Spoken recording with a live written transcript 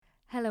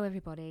Hello,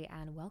 everybody,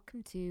 and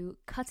welcome to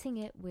Cutting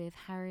It with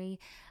Harry,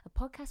 a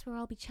podcast where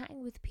I'll be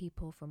chatting with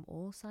people from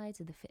all sides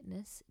of the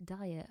fitness,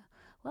 diet,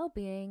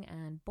 well-being,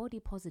 and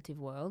body-positive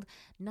world.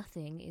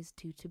 Nothing is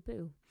too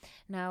taboo.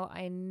 Now,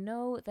 I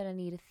know that I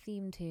need a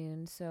theme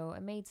tune, so I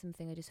made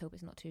something. I just hope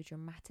it's not too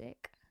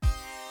dramatic.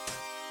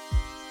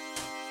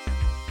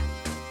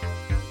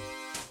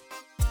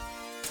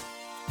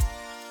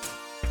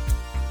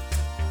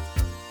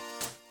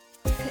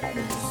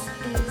 Fitness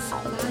is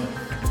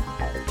life.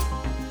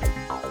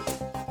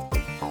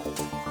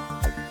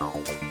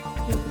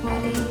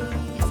 Body is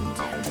a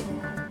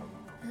temple.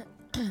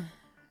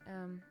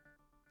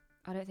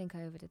 I don't think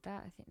I overdid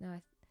that. I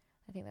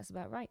think that's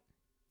about right.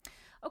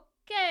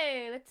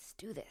 Okay, let's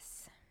do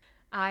this.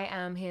 I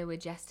am here with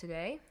Jess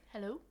today.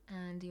 Hello.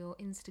 And your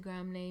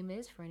Instagram name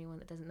is, for anyone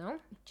that doesn't know?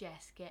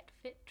 Jess Get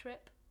Fit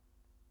Trip.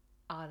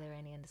 Are there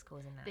any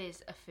underscores in that?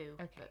 There's a few.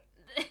 Okay.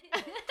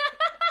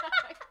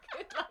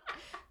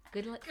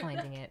 Good luck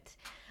finding it.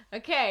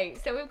 Okay,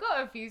 so we've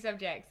got a few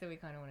subjects that we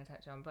kind of want to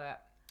touch on,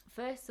 but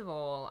first of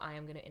all, I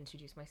am going to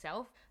introduce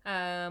myself.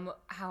 I'm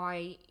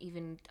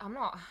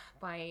not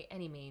by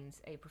any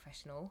means a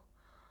professional,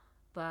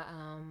 but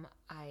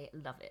I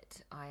love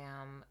it. I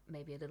am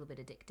maybe a little bit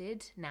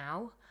addicted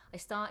now. I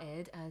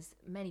started, as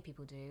many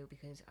people do,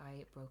 because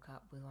I broke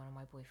up with one of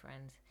my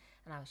boyfriends,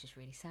 and I was just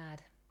really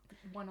sad.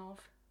 One of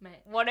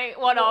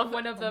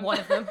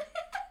them.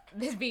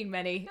 There's been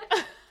many.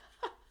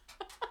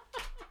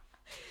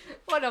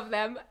 One of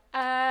them.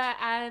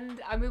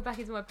 And I moved back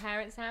into my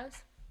parents'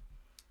 house.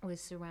 I was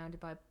surrounded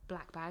by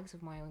black bags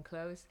of my own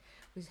clothes,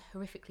 was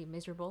horrifically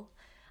miserable,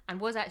 and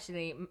was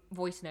actually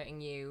voice noting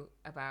you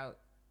about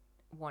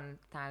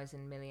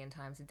 1,000 million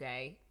times a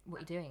day. What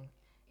are you doing?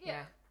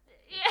 Yeah.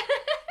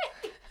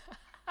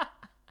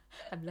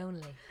 I'm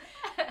lonely.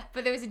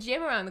 But there was a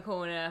gym around the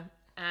corner,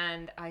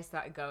 and I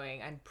started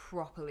going and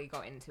properly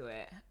got into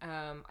it.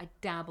 I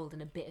dabbled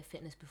in a bit of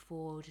fitness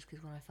before, just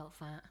because when I felt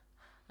fat,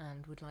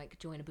 and would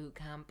join a boot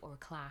camp or a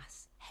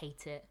class,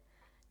 hate it,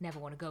 never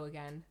want to go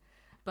again.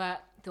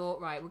 But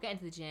thought, right, we'll get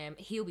into the gym.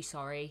 He'll be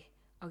sorry.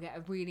 I'll get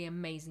a really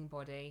amazing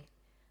body.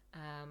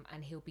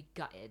 And he'll be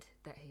gutted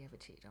that he ever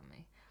cheated on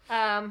me.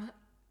 I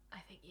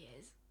think he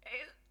is.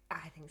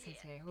 I think so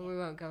too. Well, we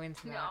won't go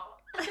into that.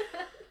 No.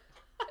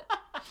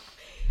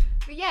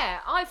 But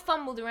yeah, I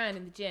fumbled around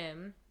in the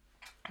gym.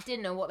 I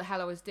didn't know what the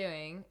hell I was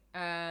doing.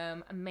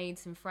 I made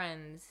some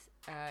friends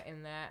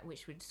in there,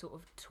 which would sort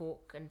of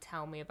talk and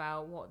tell me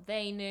about what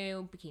they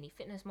knew, bikini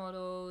fitness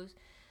models,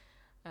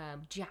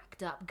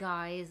 jacked up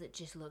guys that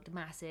just looked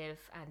massive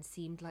and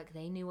seemed like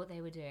they knew what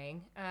they were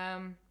doing.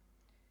 And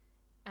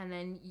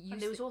then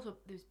there was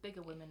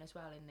bigger women as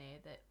well in there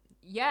that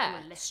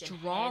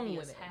strong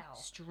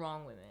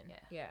women,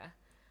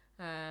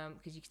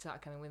 because you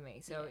started coming with me,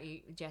 so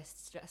you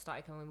just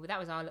started coming with me. That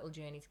was our little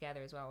journey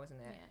together as well,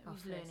 wasn't it?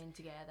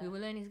 Yeah, we were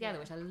learning together,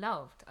 which I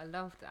loved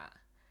that.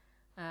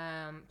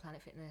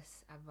 Planet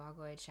Fitness,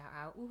 Advargoid, shout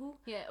out. Woohoo.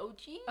 Yeah,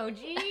 OG Planet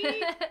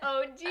Fitness.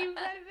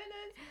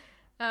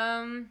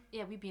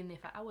 Yeah, we'd be in there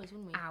for hours,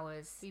 wouldn't we?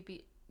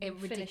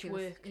 We'd finish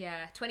work.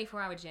 Yeah,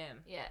 24-hour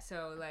gym. Yeah.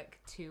 So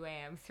 2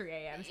 a.m, 3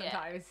 a.m.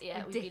 sometimes.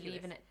 Yeah, we'd be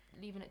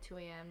leaving at 2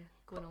 a.m,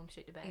 going home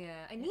straight to bed.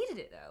 Yeah, I needed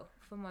it though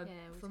for my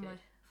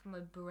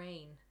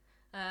brain.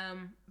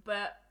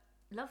 But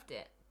loved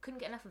it. Couldn't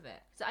get enough of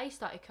it. So I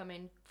started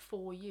coming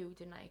for you,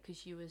 didn't I?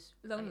 Because you was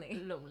lonely.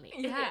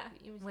 Yeah.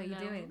 What are you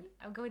doing?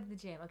 I'm going to the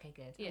gym. Okay,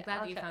 good. Yeah, I'm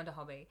glad that you found a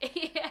hobby.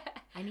 Yeah.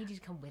 I need you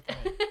to come with me.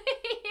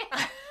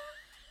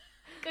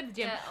 Go to the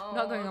gym. Yeah, I'm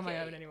not going on my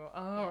own anymore.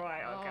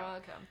 Right,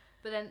 I'll come.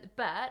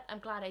 But I'm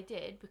glad I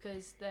did,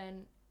 because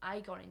then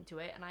I got into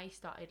it and I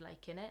started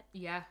liking it.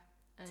 Yeah,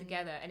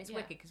 together. And it's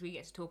wicked because we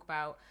get to talk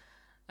about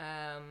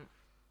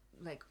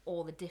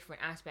all the different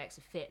aspects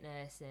of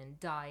fitness and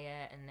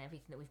diet and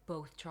everything that we've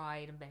both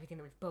tried and everything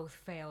that we've both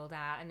failed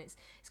at. And it's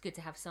good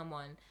to have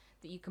someone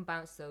that you can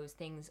bounce those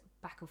things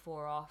back and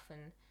forth off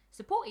and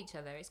support each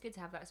other. It's good to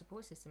have that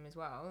support system as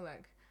well.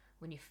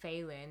 When you're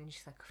failing,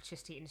 you're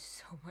just eating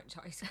so much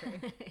ice cream.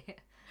 Yeah.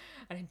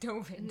 And I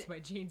don't fit into my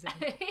jeans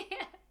anymore.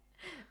 Yeah.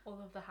 All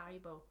of the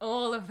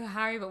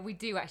Haribo. We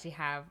do actually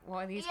have.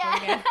 What are these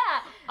called again?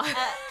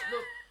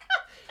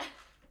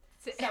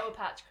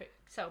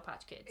 Sour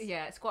Patch Kids.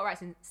 Yeah, Squat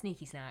Rats and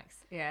Sneaky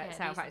Snacks. Yeah,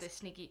 Sour Patch. The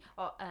sneaky.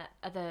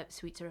 Other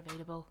sweets are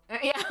available.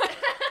 Yeah.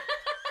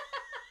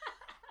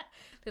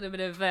 Little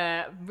bit of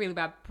really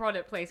bad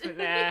product placement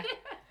there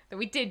that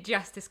we did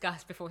just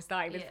discuss before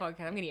starting this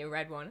podcast. I'm going to eat a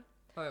red one.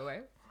 Oh,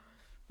 wait.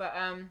 But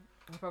I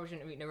probably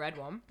shouldn't have eaten a red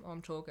one while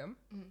I'm talking.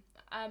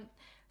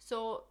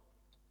 So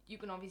you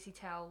can obviously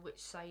tell which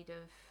side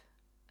of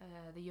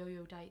the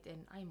yo-yo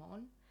dieting I'm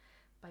on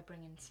by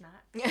bringing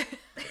snacks.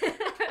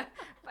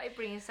 By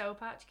bringing Sour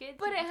Patch Kids.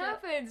 But it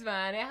happens,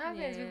 man. It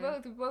happens. Yeah.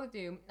 We both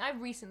do.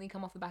 I've recently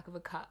come off the back of a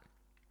cut,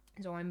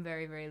 so I'm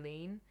very, very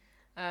lean.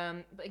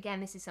 But again,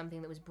 this is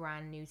something that was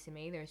brand new to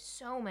me. There are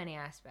so many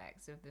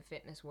aspects of the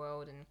fitness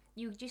world, and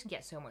you just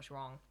get so much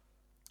wrong.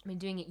 I've been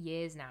doing it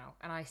years now,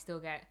 and I still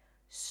get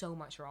so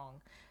much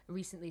wrong. I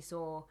recently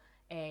saw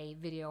a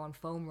video on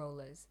foam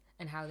rollers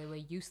and how they were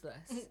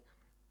useless.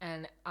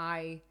 And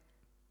I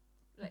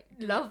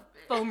love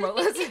foam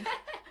rollers.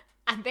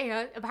 And they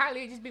are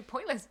apparently just be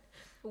pointless.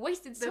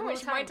 Wasted so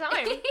much of my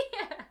time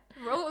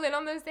rolling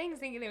on those things,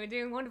 thinking they were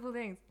doing wonderful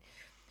things.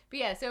 But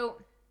yeah, so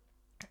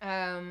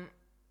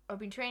I've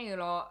been training a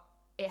lot.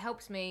 It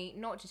helps me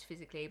not just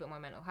physically, but my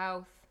mental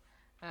health.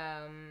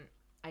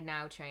 I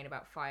now train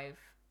about 5,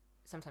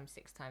 sometimes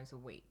 6 times a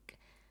week.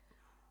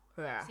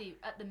 Yeah. See,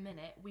 at the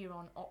minute, we're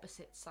on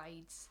opposite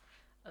sides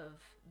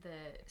of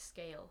the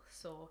scale.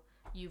 So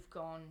you've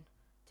gone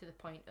to the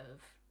point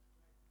of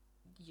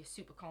you're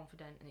super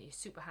confident and you're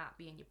super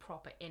happy and you're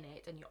proper in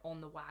it and you're on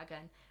the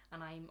wagon,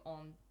 and I'm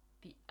on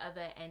the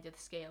other end of the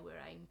scale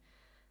where I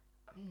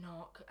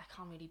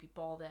can't really be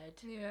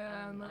bothered.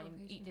 Yeah, I'm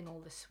eating all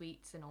the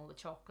sweets and all the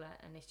chocolate,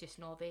 and it's just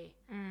not there.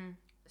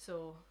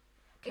 So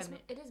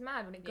it is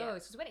mad when it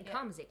goes, because when it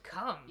comes, it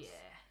comes. Yeah,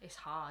 it's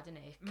hard, isn't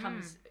it?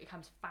 It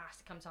comes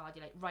fast, it comes hard.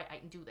 You're like, right, I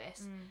can do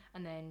this,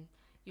 and then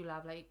you'll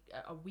have like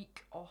a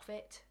week off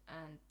it,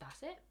 and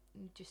that's it.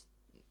 And just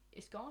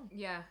it's gone.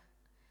 Yeah.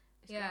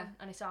 It's gone.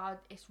 And it's hard.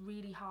 It's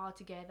really hard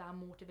to get that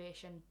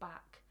motivation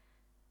back.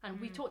 And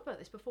we talked about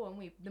this before, haven't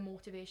we? The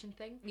motivation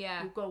thing.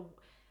 Yeah.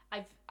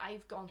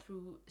 I've gone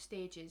through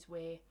stages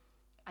where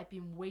I've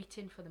been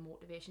waiting for the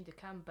motivation to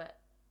come, but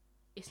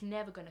it's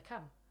never going to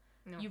come.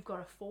 No. You've got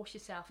to force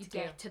yourself to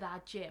get to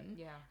that gym.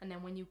 Yeah. And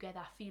then when you get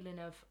that feeling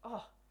of,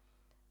 oh,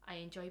 I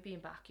enjoy being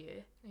back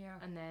here. Yeah.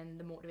 And then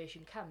the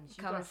motivation comes.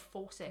 You've got to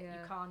force it. Yeah.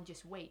 You can't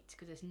just wait,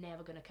 because it's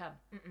never going to come.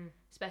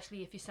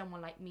 Especially if you're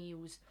someone like me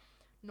who's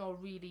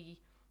not really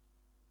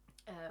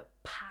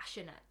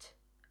passionate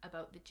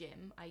about the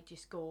gym. I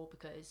just go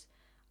because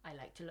I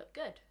like to look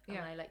good, and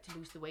I like to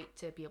lose the weight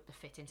to be able to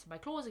fit into my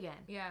clothes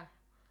again. Yeah.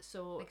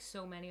 So like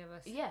so many of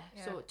us. Yeah.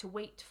 So to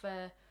wait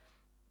for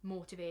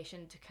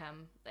motivation to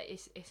come,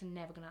 it's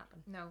never gonna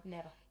happen. No,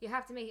 never. You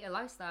have to make it a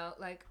lifestyle.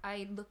 Like,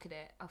 I look at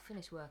it, I'll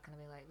finish work and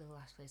I'll be like, the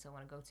last place I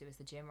want to go to is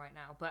the gym right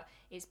now. But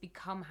it's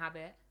become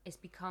habit. It's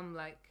become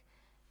like,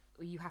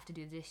 you have to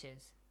do the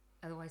dishes,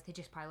 otherwise they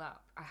just pile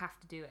up. I have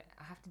to do it, and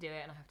I have to do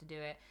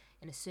it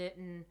in a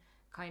certain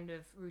kind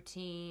of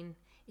routine.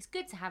 It's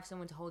good to have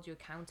someone to hold you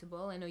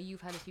accountable. I know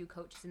you've had a few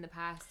coaches in the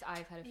past.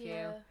 I've had a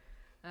few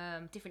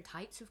different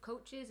types of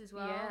coaches as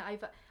well. Yeah,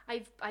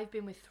 I've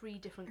been with 3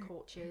 different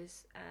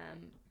coaches.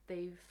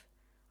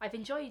 I've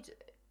enjoyed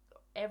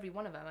every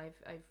one of them.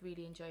 I've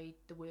really enjoyed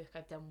the work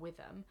I've done with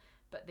them,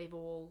 but they've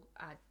all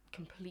had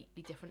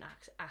completely different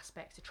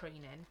aspects of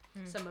training.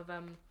 Some of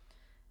them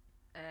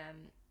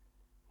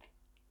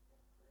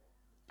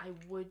I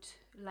would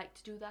like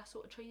to do that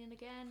sort of training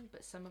again,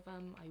 but some of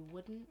them I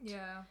wouldn't.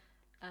 Yeah.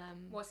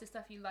 What's the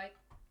stuff you liked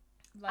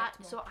more?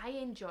 So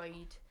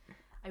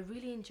I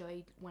really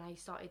enjoyed when I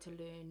started to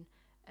learn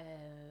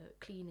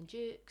clean and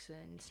jerks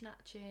and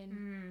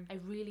snatching. I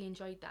really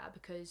enjoyed that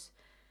because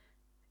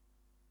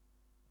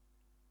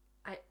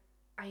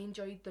I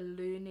enjoyed the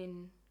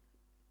learning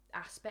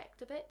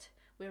aspect of it.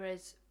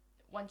 Whereas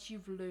once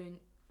you've learned,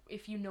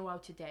 if you know how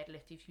to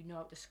deadlift, if you know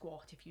how to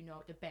squat, if you know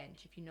how to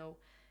bench, if you know,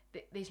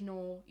 there's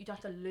no, you don't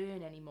have to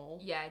learn anymore.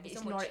 Yeah,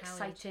 it's not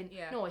exciting.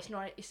 Yeah. No, it's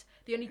not. It's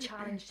the only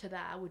challenge to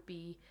that would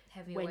be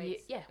heavy when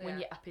weights. when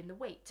you're up in the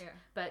weight. Yeah.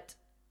 But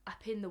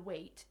up in the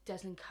weight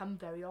doesn't come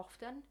very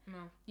often.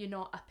 No. You're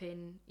not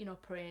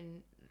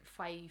putting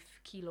 5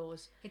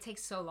 kilos. It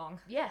takes so long.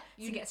 Yeah,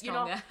 to get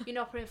stronger. You're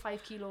not putting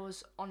 5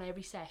 kilos on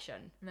every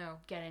session. No.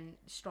 Getting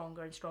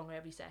stronger and stronger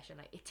every session.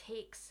 Like, it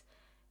takes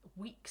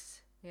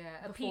weeks.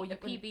 Yeah, a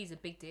PB is a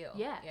big deal.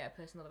 Yeah. Yeah,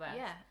 personal best.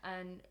 Yeah,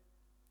 and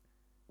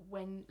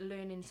when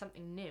learning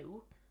something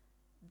new,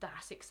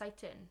 that's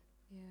exciting.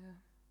 Yeah.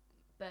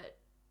 But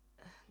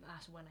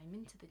that's when I'm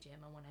into the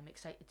gym and when I'm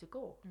excited to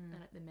go.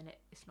 And at the minute,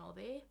 it's not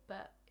there,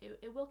 but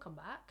it will come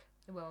back.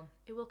 It will.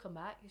 It will come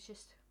back. It's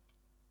just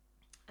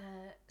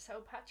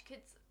Sour Patch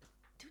Kids,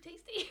 too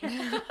tasty.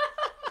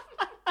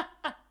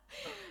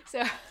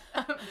 So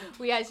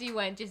we actually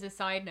went, just a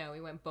side note,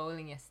 we went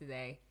bowling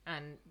yesterday,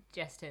 and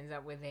Jess turns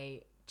up with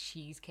a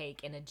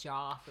cheesecake in a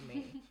jar for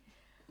me.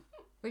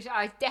 Which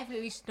I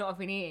definitely should not have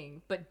been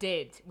eating, but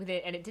did with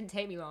it, and it didn't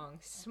take me long.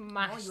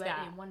 Smashed you that.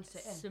 ate it in one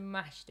sitting.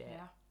 Smashed it.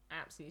 Yeah.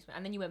 Absolutely smashed.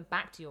 And then you went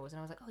back to yours, and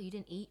I was like, "Oh, you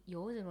didn't eat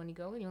yours?" And when you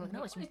go, and you're like,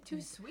 "No, it's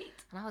too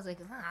sweet." And I was like,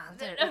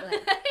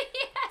 like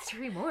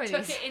 3 more of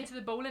Took these. it into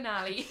the bowling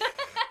alley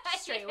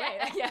Straight away.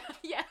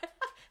 Yeah.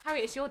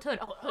 Harry, it's your turn.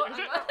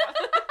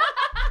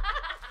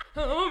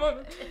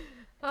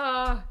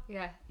 Oh,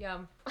 yeah,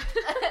 yum.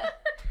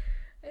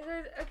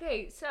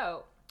 Okay,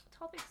 so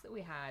topics that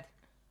we had.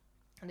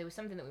 And there was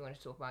something that we wanted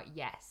to talk about.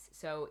 Yes.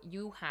 So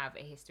you have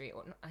a history,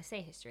 or I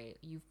say history,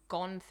 you've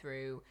gone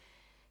through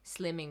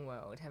Slimming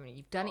World, haven't you?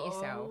 You've done it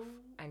yourself,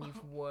 and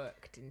you've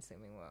worked in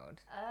Slimming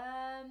World.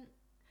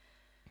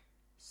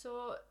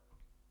 So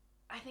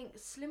I think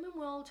Slimming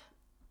World,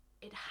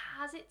 it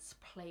has its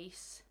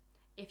place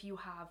if you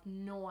have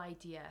no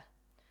idea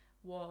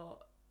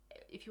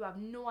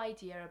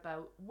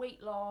about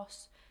weight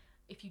loss,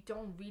 if you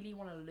don't really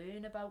want to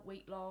learn about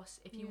weight loss,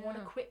 if you want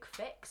a quick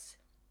fix.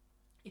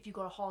 if you've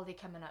got a holiday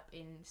coming up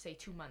in, say,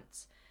 2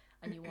 months,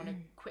 and you want a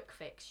quick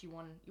fix, you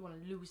want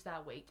to lose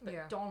that weight,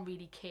 but don't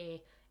really care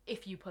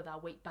if you put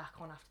that weight back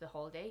on after the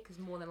holiday, because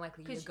more than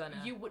likely you're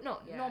gonna. You would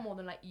not more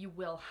than like you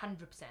will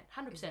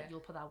 100% you'll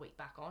put that weight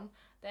back on.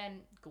 Then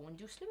go and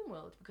do Slimming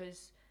World,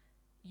 because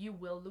you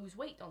will lose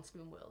weight on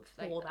Slimming World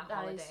For that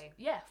holiday.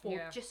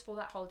 Just for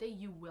that holiday,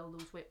 you will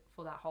lose weight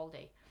for that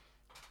holiday,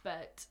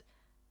 but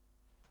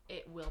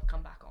it will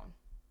come back on.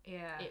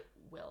 Yeah, it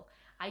will.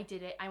 I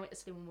did it. I went to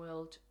Slimming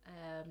World.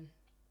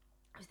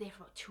 I was there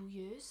for about 2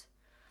 years,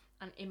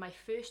 and in my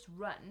first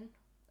run,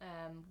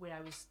 where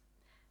I was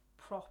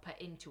proper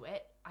into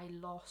it, I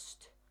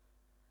lost.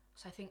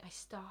 So I think I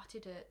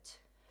started at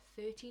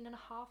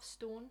 13.5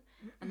 stone,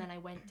 and then I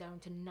went down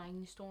to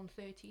 9 stone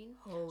 13.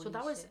 Holy so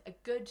that was shit. a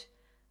good.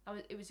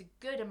 It was a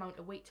good amount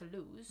of weight to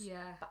lose.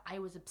 Yeah. But I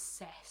was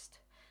obsessed,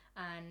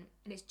 and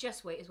it's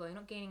just weight as well. You're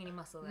not gaining any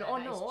muscle there. No,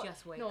 it's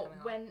just weight. No, coming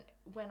on.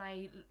 when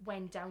I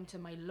went down to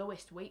my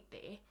lowest weight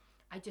there,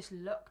 I just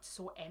looked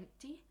so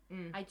empty.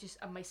 And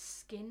my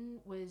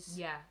skin was.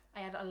 Yeah. I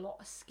had a lot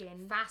of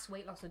skin. Fast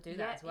weight loss would do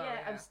that as well.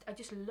 Yeah. I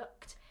just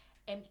looked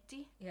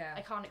empty. Yeah.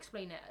 I can't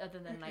explain it other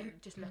than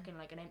like just looking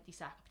like an empty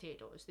sack of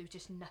potatoes. There was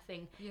just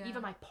nothing. Yeah.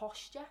 Even my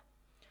posture.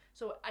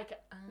 So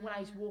when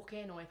I was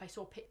walking, or if I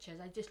saw pictures,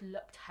 I just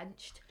looked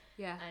hunched.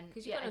 Yeah.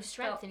 Because you've got no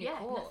strength in your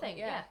core. Nothing.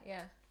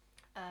 Yeah.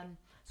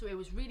 So it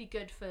was really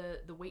good for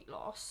the weight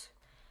loss,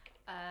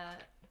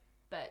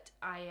 but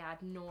I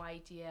had no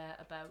idea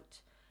about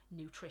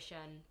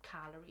nutrition,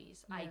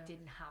 calories. Yeah. I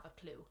didn't have a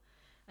clue.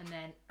 And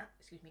then,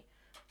 excuse me.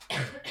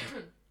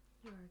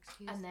 You're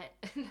excused. And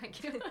then,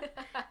 thank you.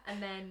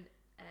 And then,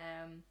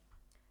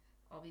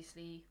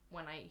 obviously,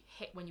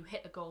 when you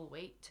hit the goal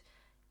weight,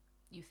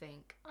 you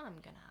think, I'm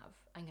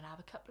gonna have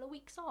a couple of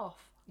weeks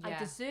off. Yeah. I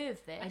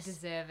deserve this. I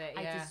deserve it.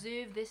 Yeah. I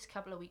deserve this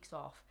couple of weeks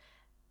off.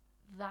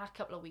 That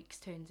couple of weeks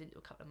turns into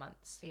a couple of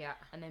months. Yeah.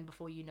 And then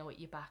before you know it,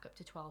 you're back up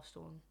to 12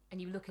 stone.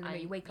 And you look in the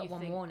mirror, you wake up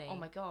one morning. Oh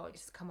my God.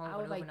 It's come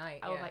over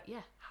overnight. I was like,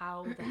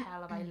 how the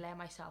hell have I let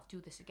myself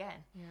do this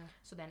again? Yeah.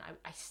 So then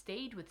I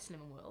stayed with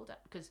Slimming World,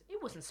 because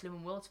it wasn't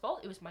Slimming World's fault.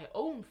 It was my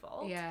own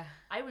fault. Yeah.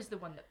 I was the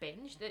one that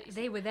binged.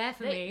 They were there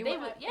for me. They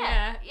were,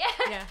 yeah.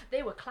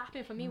 They were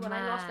clapping for me when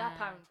I lost that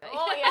pound.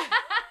 Oh, yeah.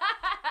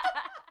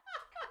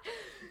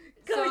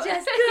 Go,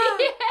 Jess, go!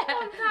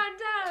 1 pound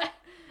down.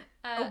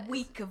 A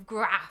week of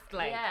graft,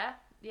 like.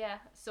 Yeah.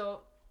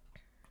 So,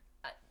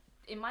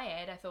 in my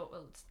head, I thought,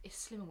 well, if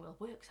Slimming World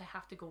works, I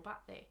have to go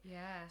back there.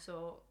 Yeah.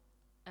 So,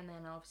 and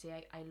then obviously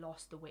I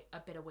lost a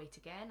bit of weight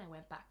again. I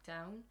went back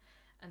down,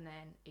 and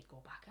then it'd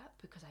go back up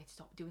because I'd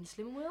stopped doing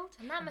Slimming World.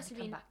 And that must have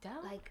been back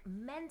down. Like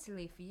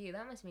mentally for you.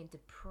 That must have been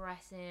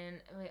depressing,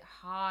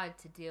 hard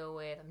to deal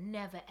with. I'm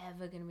never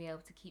ever gonna be able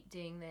to keep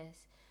doing this.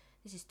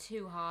 This is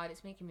too hard.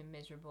 It's making me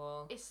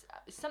miserable. It's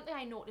something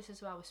I noticed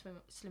as well with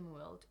Slimming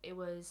World. It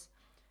was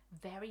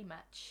very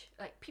much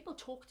like people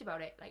talked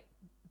about it like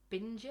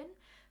binging.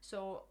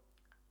 So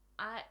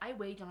I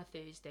weighed on a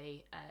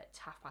Thursday at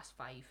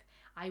 5:30.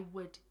 I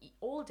would eat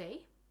all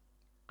day.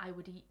 I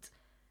would eat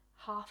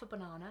half a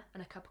banana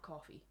and a cup of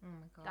coffee. Oh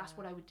my God. That's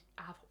what I would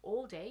have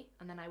all day,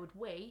 and then I would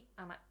weigh,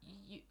 and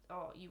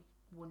you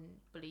wouldn't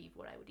believe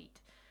what I would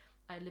eat.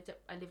 I lived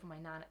with my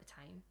nan at the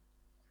time,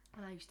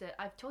 and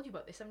I've told you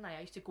about this, haven't I?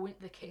 I used to go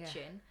into the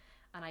kitchen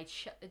and I'd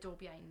shut the door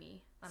behind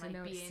me, and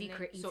I'd be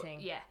secret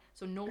eating.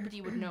 So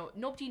nobody would know.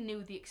 Nobody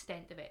knew the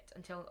extent of it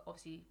until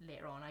obviously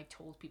later on I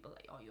told people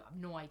like, oh, you have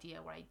no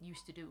idea what I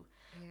used to do.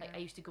 Yeah. Like I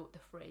used to go to the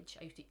fridge.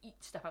 I used to eat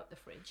stuff out the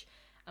fridge,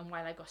 and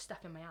while I got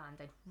stuff in my hand,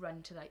 I'd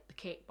run to like the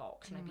cake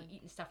box and I'd be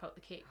eating stuff out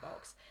the cake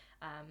box.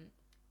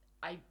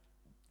 I,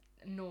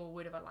 no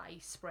word of a lie,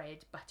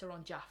 spread butter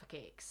on Jaffa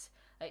cakes.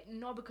 Like,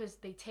 not because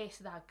they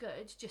taste that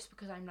good, just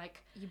because I'm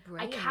like,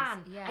 I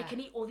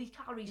can eat all these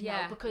calories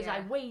now because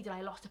I weighed and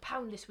I lost a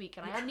pound this week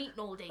and I hadn't eaten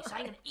all day, so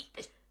I'm going to eat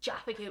this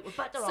Jaffa cake with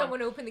butter on.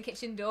 Someone opened the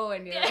kitchen door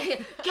and you're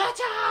like, get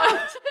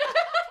out!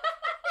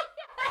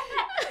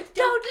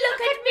 Don't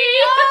look at me!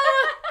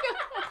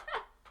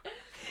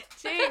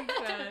 Jinx,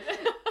 man.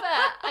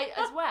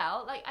 But as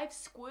well, like, I've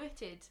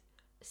squirted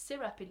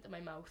syrup into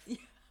my mouth.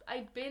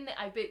 I've been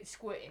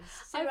squirting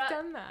syrup. I've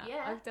done that.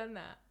 Yeah. I've done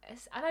that.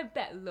 And I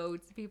bet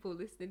loads of people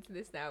listening to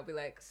this now will be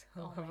like,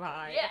 so have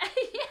I.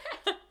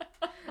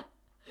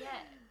 Yeah.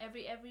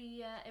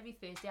 Every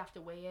Thursday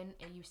after weigh-in,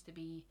 it used to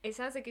be... It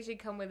sounds like it should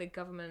come with a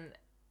government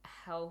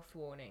health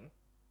warning.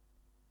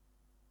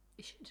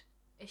 It should.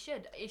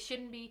 It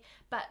shouldn't be...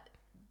 But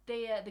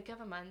the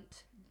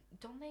government...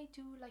 Don't they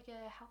do like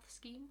a health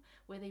scheme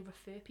where they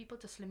refer people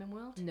to Slimming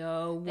World?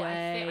 No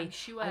way. I'm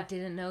sure. I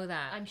didn't know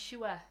that. I'm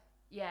sure.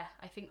 Yeah,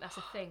 I think that's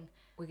a thing.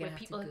 We're gonna have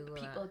to Google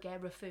people that.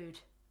 get referred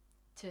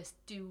to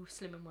do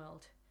Slimming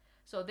World.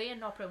 So they are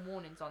not putting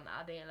warnings on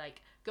that. They're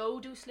like, go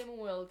do Slimming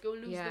World, go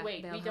lose the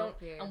weight.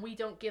 We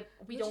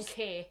don't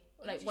care.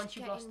 Like once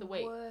you've lost the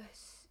weight.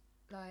 Worse.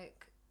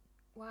 Like,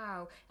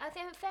 wow. I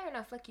think fair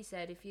enough. Like you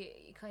said, if you're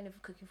kind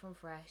of cooking from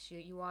fresh,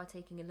 you are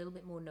taking a little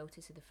bit more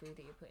notice of the food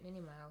that you're putting in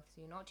your mouth.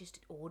 So you're not just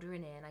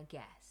ordering in, I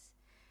guess.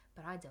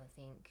 But I don't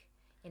think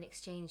in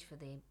exchange for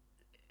the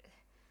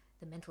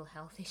the mental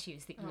health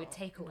issues that you would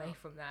take away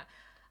from that.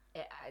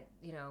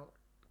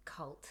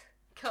 Cult.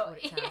 Cult.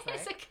 What it sounds like.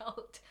 It's a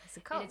cult. It's a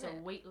cult. It's a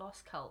weight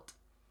loss cult.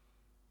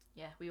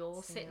 Yeah, we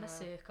all sit in a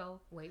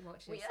circle. Weight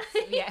Watchers.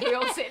 Yeah, we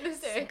all sit in a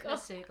circle.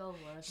 Sit in a circle.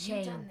 What have Shame.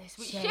 you done this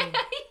week? Shame.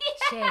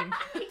 Shame.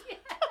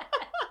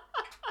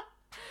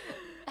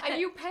 And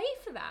you pay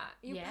for that.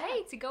 You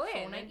pay to go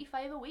in.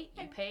 $4.95 a week.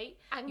 You pay.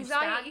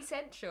 Anxiety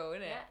central,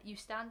 isn't it? Yeah, you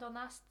stand on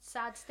that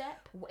sad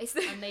step, What is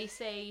the... and they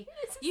say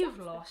you've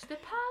lost £1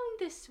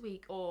 this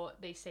week, or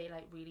they say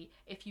like really,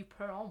 if you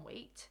put on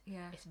weight,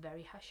 it's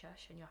very hush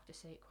hush, and you have to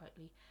say it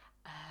quietly.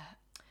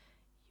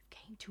 You've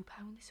gained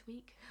 £2 this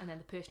week, and then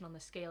the person on the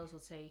scales will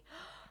say,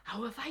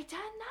 "How have I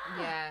done that?"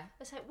 Yeah.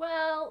 It's like,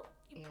 well,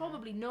 you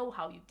probably know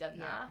how you've done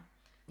that,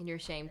 and you're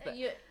ashamed, but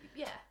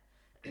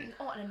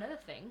Oh, and another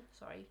thing,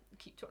 sorry, I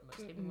keep talking about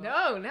sleeping.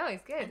 No,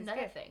 it's good.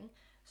 Another thing,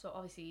 so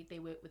obviously they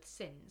work with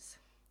sins.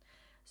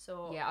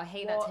 So I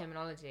hate that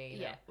terminology.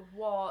 Yeah,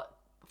 what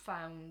I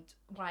found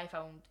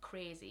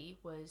crazy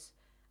was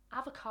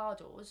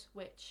avocados,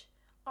 which,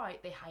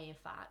 alright, they're high in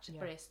fat,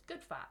 but it's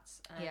good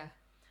fats.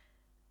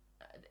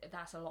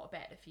 That's a lot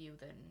better for you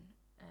than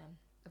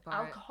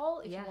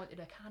alcohol if you wanted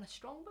a can of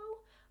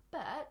Strongbow.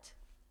 But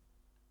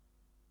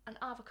an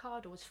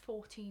avocado is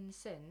 14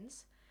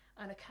 sins,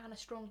 and a can of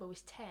Strongbow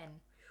is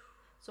 10.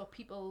 So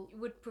people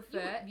would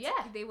prefer.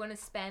 They want to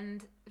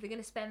spend. If they're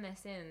going to spend their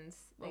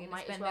sins, they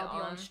might as well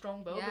be on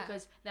Strongbow,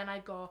 because then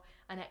I've got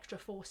an extra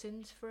 4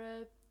 sins for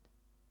a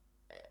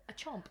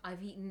chomp.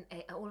 I've eaten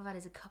all I've had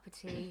is a cup of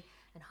tea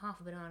and half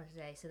a banana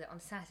today, so that on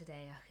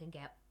Saturday I can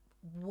get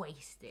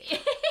wasted.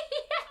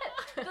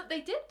 But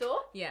they did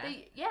though. Yeah.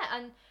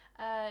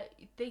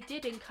 They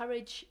did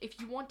encourage, if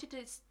you wanted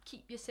to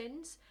keep your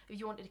sins, if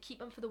you wanted to keep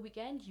them for the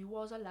weekend, you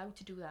was allowed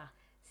to do that.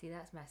 See,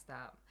 that's messed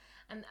up.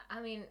 And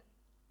I mean,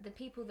 the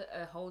people that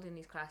are holding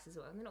these classes,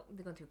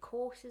 they're going through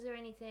courses or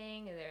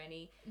anything. Are there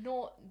any?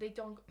 No, they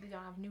don't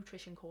have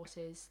nutrition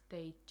courses.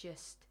 They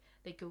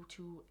go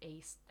to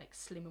a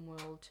Slim and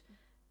World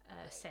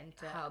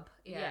center hub.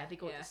 They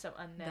go to some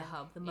and the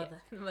hub, the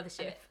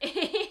mothership.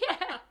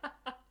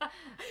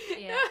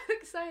 Yeah.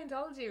 Like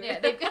Scientology. Really. Yeah,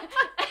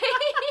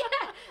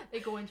 they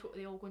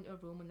all go into a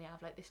room and they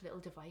have like this little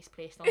device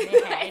placed on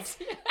their head,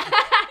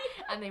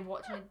 and they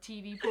watch a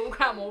TV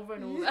program over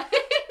and over.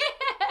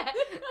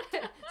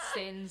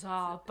 Sins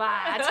are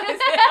bad.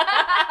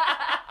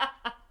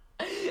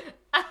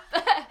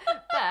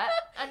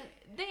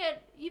 but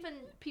even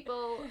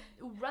people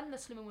who run the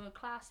Slim and World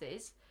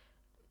classes,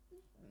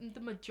 the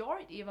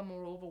majority of them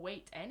are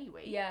overweight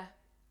anyway. Yeah.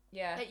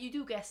 Like, you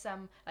do get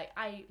some, like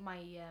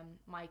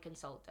my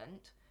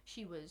consultant,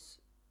 she was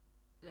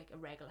like a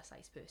regular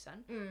sized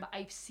person, but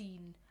I've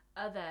seen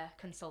other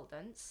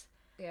consultants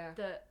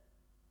that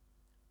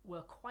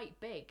were quite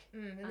big,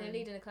 and they're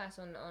leading a class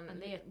on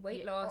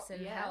weight loss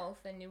and health,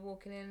 and you're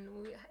walking in,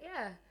 Ooh,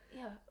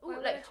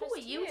 like, who are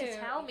you to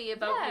tell me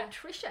about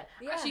nutrition?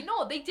 Actually,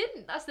 no, they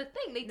didn't. That's the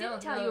thing. They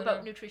didn't tell you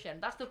about nutrition.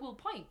 That's the whole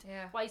point.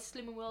 Yeah. Why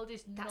Slim and World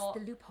is That's not...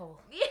 the loophole.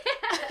 Yeah.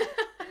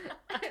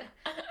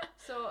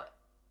 So,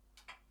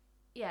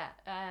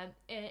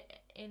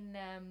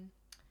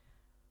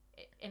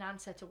 in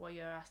answer to what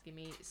you're asking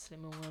me,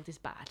 Slim and World is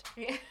bad.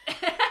 Yeah.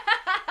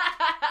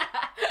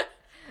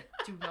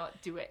 Do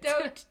not do it.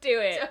 Don't do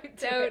it.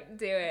 Don't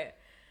do it.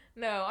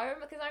 No, I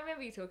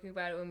remember you talking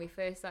about it when we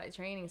first started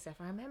training and stuff.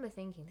 And I remember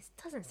thinking, this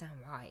doesn't sound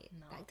right.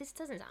 No. Like, this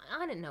doesn't.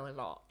 I didn't know a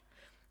lot.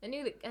 I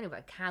knew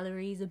about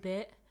calories a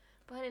bit,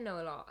 but I didn't know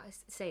a lot. I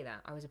say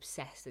that I was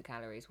obsessed with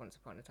calories once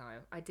upon a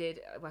time. I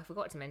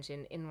forgot to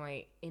mention in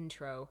my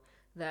intro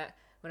that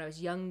when I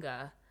was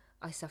younger,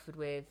 I suffered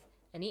with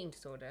an eating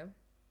disorder,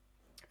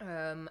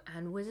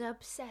 and was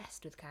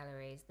obsessed with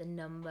calories, the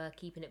number,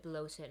 keeping it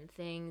below certain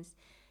things,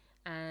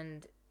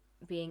 and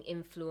being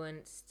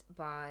influenced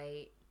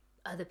by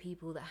other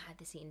people that had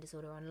this eating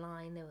disorder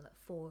online. There were like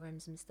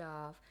forums and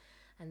stuff,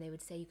 and they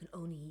would say you can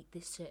only eat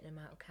this certain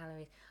amount of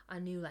calories. I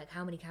knew like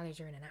how many calories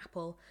are in an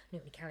apple, I knew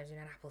how many calories are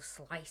in an apple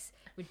slice.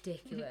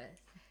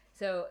 Ridiculous.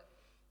 So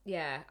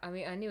yeah, I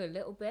mean, I knew a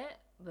little bit,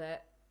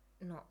 but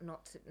not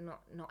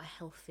a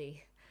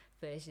healthy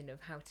version of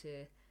how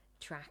to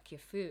track your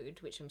food,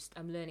 which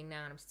I'm learning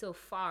now, and I'm still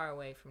far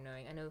away from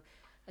knowing.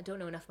 I don't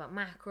know enough about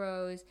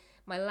macros.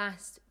 My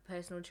last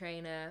personal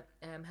trainer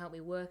helped me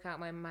work out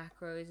my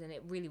macros, and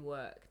it really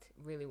worked.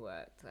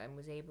 I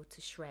was able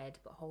to shred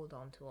but hold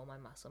on to all my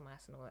muscle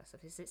mass and all that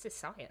stuff. It's a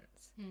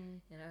science.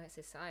 It's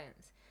a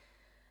science.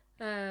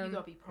 You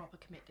gotta be proper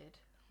committed.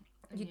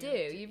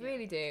 You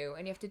really do,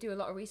 and you have to do a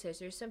lot of research.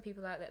 There's some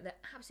people out there that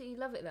absolutely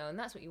love it though, and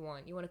that's what you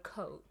want. You want a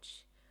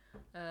coach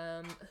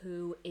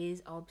who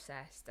is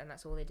obsessed, and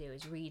that's all they do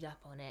is read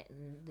up on it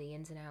and the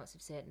ins and outs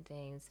of certain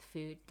things,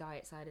 food,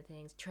 diet side of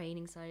things,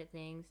 training side of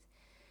things.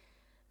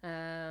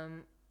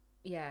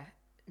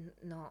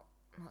 Not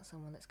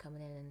someone that's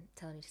coming in and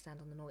telling you to stand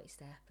on the naughty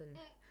step and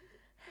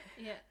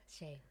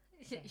shame.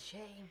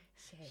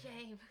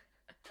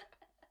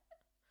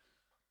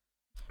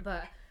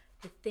 But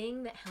the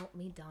thing that helped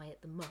me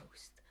diet the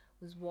most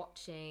was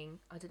watching,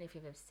 I don't know if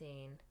you've ever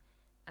seen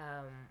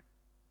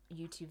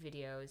YouTube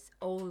videos,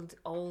 old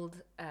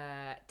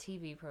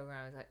TV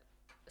programs like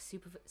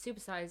super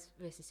size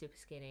versus super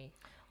skinny.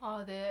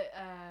 Oh, the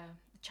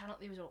channel,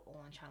 it was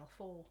all on Channel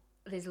 4.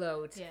 There's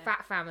loads. Yeah.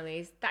 Fat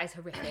families. That is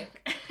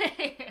horrific.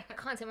 I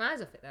can't take my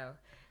eyes off it though.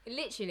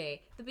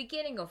 Literally, the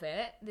beginning of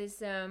it,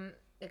 there's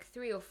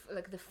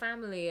like the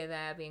family are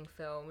there being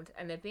filmed,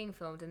 and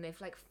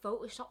they've like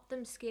photoshopped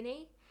them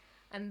skinny,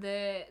 and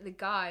the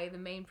guy, the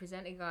main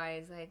presenter guy,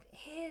 is like,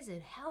 here's a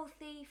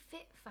healthy,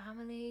 fit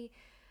family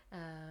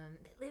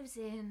that lives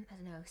in, I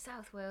don't know,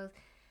 South Wales.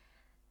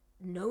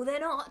 No,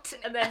 they're not.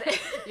 And then they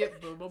get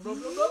really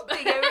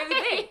big.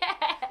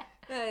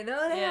 No, they're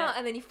not.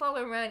 And then you follow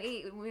them around,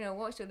 eat,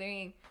 watch what they're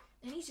eating.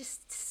 And he's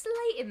just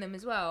slating them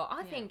as well.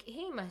 I think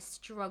he must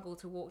struggle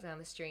to walk down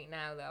the street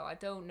now, though. I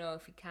don't know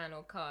if he can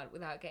or can't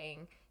without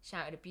getting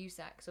shouted abuse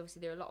at. Because obviously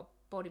there are a lot of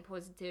body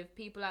positive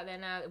people out there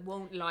now that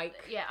won't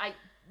like. Yeah,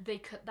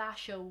 that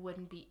show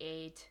wouldn't be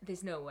aired.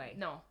 There's no way.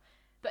 No,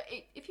 but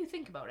if you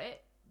think about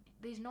it,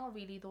 there's not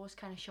really those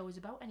kind of shows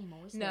about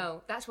anymore, is there?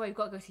 No, that's why you've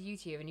got to go to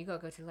YouTube and you've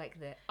got to go to like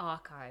the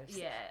archives.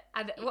 Yeah.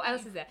 And what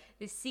else is there?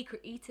 There's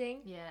Secret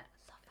Eating. Yeah. I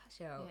love that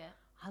show. Yeah.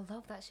 I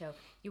love that show.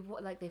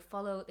 They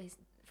follow this.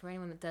 For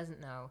anyone that doesn't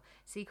know,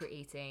 Secret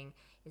Eating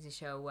is a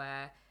show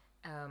where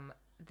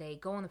they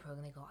go on the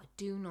program. They go, I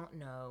do not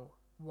know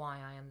why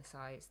I am the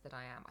size that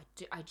I am.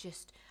 I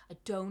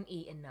don't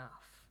eat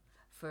enough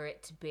for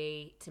it to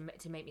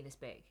make me this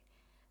big.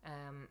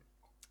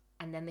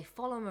 And then they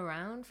follow them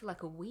around for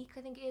like a week,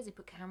 I think it is. They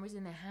put cameras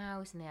in their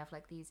house, and they have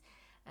like these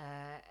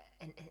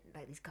and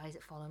like these guys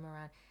that follow them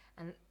around,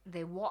 and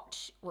they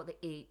watch what they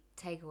eat,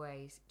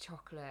 takeaways,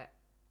 chocolate,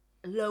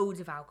 loads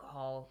of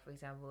alcohol, for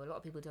example. A lot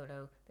of people don't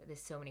know that there's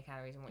so many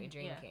calories in what you're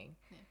drinking.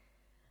 Yeah.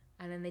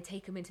 And then they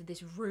take them into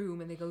this room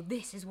and they go,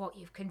 this is what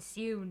you've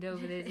consumed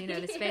over the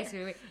the space of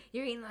a week.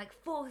 You're eating like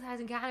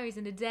 4,000 calories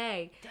in a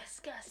day.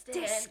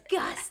 Disgusting.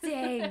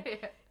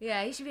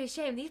 Yeah, you should be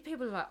ashamed. These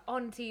people are like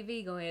on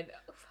TV going,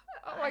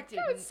 oh my God,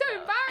 I'm so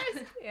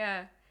embarrassed.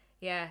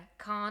 Yeah,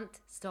 can't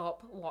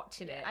stop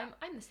watching it.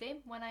 I'm the same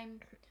when I'm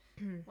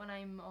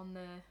on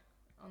the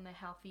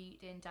healthy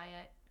eating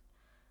diet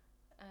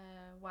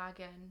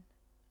wagon.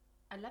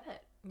 I love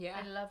it.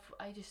 Yeah, I love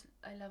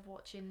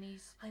watching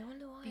these. I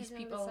wonder why these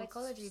people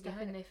psychology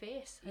step in their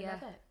face. I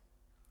love it.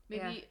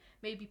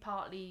 Maybe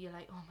partly you're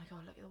like, oh my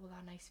God, look at all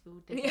that nice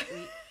food they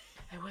eat.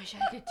 I wish I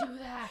could do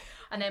that.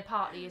 And then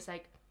partly it's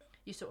like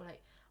you're sort of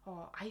like,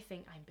 oh, I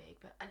think I'm big,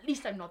 but at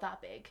least I'm not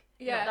that big.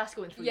 Yeah, that's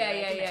going through. Yeah.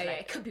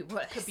 It could be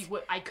worse.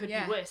 I could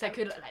be worse. I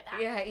could look like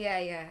that.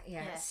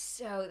 Yeah.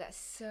 So that's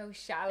so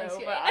shallow.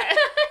 But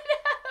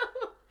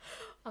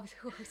I was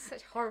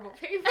such horrible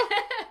people.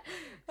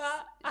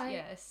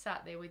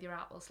 Sat there with your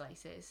apple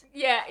slices.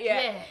 Yeah.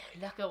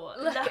 Look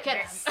at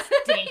them.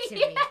 Stay to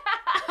me.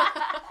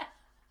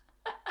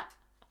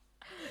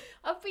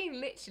 I've been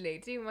literally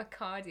doing my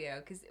cardio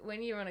because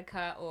when you're on a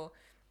cart or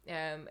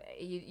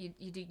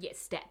you do get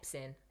steps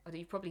in, or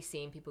you've probably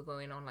seen people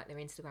going on like their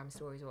Instagram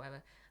stories or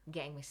whatever. I'm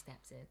getting my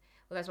steps in.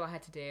 Well, that's what I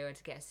had to do. I had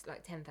to get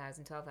like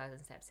 10,000,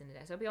 12,000 steps in a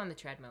day. So I'd be on the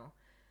treadmill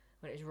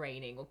when it was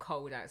raining or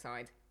cold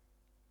outside.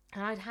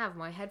 And I'd have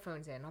my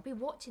headphones in. I'll be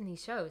watching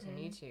these shows on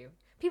YouTube.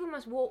 People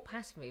must walk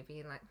past me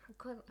being like, oh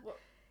God,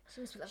 she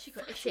must be like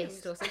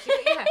fattest or something.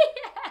 Yeah.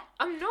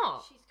 I'm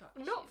not.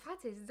 I'm not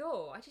fattest at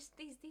all.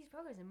 These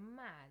programs are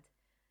mad.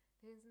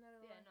 There's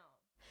another one. No.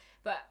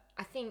 But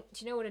I think,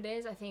 do you know what it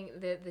is? I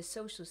think the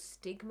social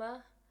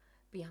stigma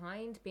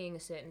behind being a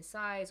certain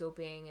size or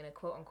being in a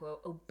quote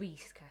unquote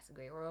obese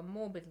category or a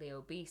morbidly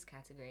obese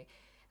category,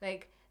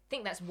 like, I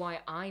think that's why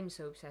I'm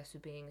so obsessed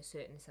with being a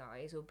certain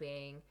size or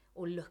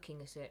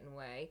looking a certain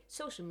way.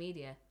 Social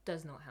media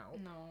does not help.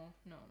 No.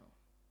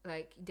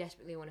 Like, you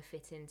desperately want to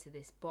fit into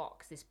this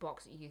box that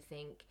you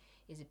think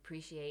is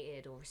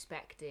appreciated or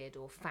respected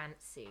or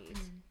fancied,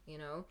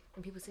 And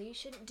people say, you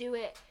shouldn't do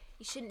it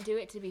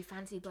to be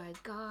fancied by a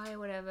guy or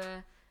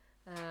whatever.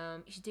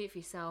 You should do it for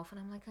yourself. And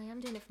I'm like, I am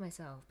doing it for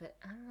myself, but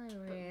am I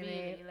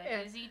really?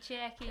 Like, is he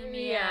checking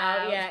me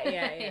out?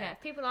 Yeah.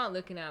 People aren't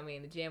looking at me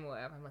in the gym or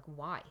whatever. I'm like,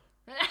 why?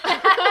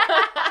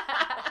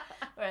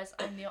 Whereas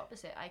I'm the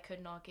opposite. I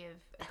could not give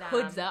a damn.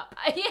 Hoods up.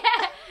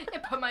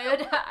 Put my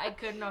hood up. I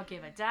could not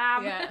give a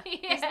damn. Yeah.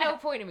 There's no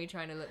point in me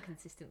trying to look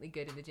consistently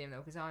good in the gym though,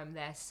 because I'm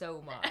there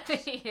so much.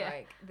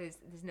 Like, there's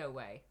no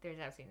way. There's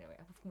absolutely no way.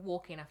 I'm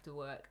walking after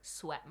work,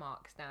 sweat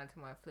marks down to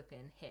my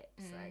flipping hips,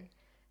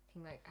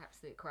 looking like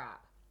absolute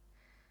crap.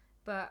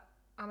 But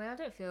I mean, I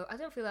don't feel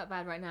that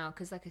bad right now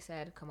because, like I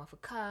said, I've come off a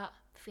cut,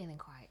 feeling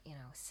quite,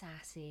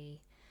 sassy.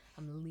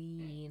 I'm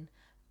lean.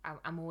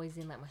 I'm always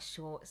in like my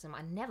shorts, and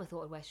I never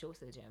thought I'd wear shorts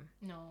to the gym.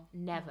 No,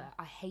 never.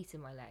 I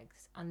hated my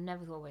legs. I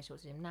never thought I'd wear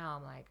shorts to the gym. Now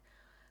I'm like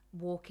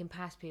walking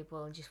past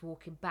people and just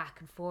walking back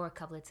and forth a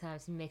couple of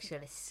times to make sure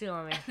they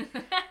saw me.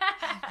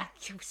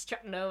 I'm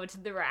strutting over to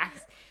the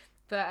racks.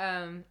 But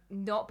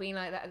not being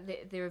like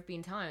that. There have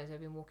been times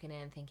I've been walking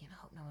in thinking, I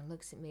hope no one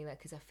looks at me, like,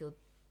 because I feel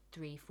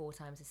 3-4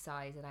 times the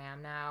size that I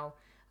am now.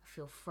 I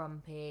feel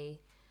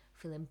frumpy,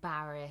 feel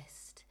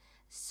embarrassed.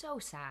 So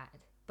sad.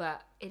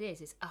 But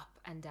it's up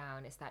and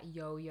down. It's that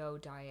yo-yo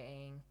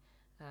dieting.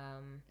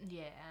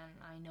 Yeah, and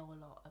I know a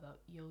lot about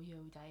yo-yo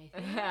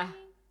dieting. Yeah.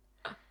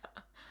 I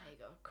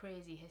got a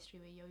crazy history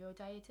with yo-yo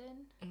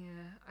dieting.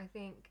 Yeah, I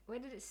think, where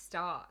did it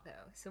start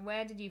though? So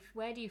where do you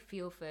Where do you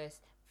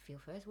first feel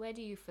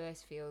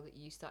that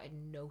you started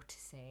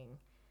noticing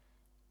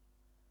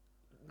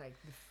like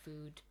the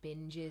food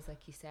binges,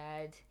 like you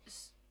said?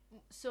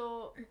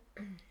 So,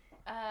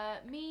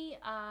 me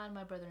and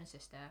my brother and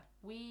sister,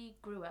 we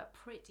grew up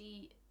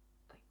pretty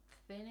like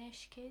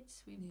thinnish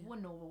kids. We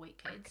weren't overweight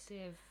kids.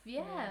 Active.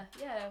 Yeah.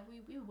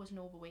 We wasn't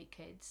overweight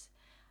kids.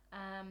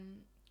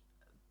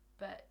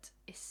 But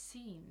it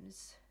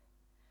seems,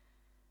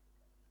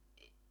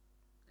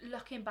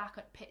 looking back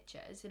at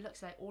pictures, it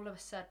looks like all of a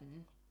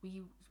sudden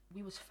we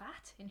was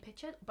fat in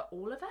picture, but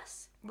all of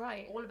us,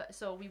 Right. all of us.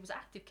 So we was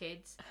active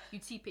kids.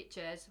 You'd see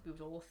pictures. We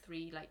was all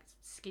three like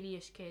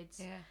skinny-ish kids.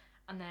 Yeah.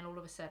 And then all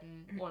of a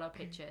sudden, all our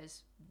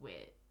pictures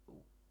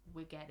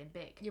we're getting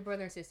big. Your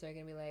brother and sister are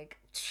gonna be like,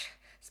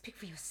 speak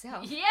for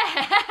yourself.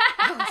 Yeah.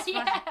 What's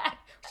you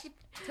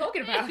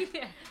talking about?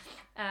 Yeah.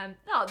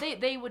 No,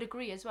 they would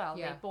agree as well.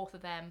 Yeah. Both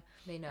of them.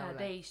 They know.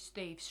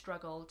 They've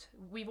struggled.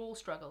 We've all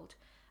struggled.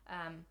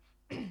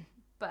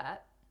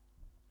 But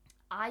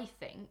I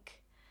think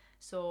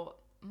so.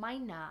 My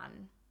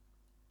nan,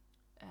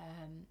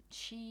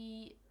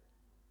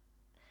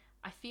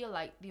 I feel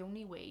like the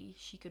only way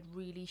she could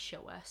really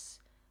show us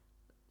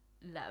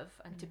love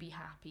and to be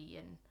happy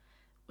and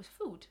was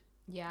food.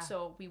 Yeah.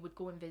 So we would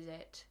go and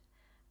visit,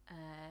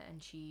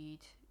 and she'd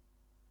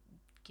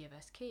give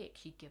us cake.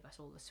 She'd give us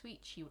all the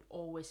sweets. She would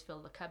always fill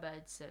the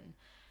cupboards and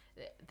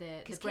the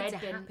bread kids are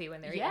bin. happy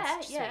when they're Yeah,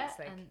 eating yeah. sweets.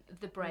 Like, And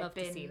the bread love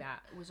to bin see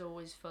that. was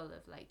always full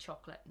of like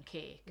chocolate and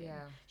cake. And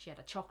Yeah. she had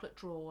a chocolate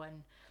drawer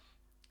and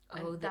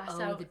that's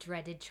how the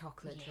dreaded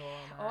chocolate Yeah.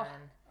 drawer,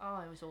 man. Oh,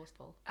 it was always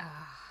full.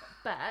 Ah.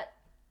 But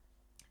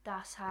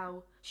that's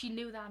how she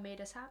knew that made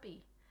us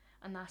happy,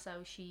 and that's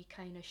how she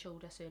kind of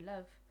showed us her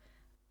love.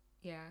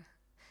 Yeah.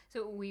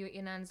 So were you at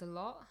your nan's a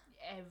lot?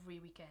 Every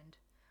weekend,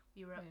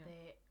 we were up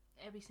there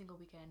every single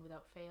weekend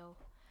without fail.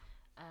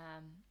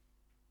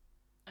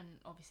 And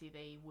obviously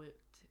they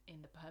worked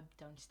in the pub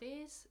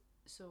downstairs,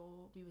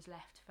 so we was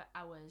left for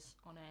hours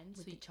on end.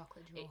 With so the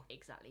chocolate drawer.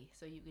 Exactly.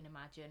 So you can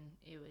imagine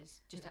it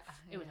was just Yeah.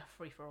 it was a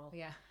free for all.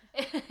 Yeah.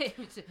 It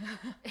was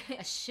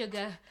A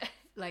sugar,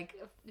 like,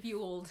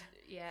 fueled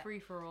yeah. free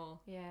for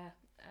all. Yeah.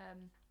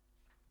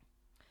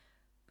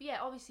 But yeah,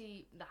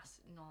 obviously that's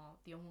not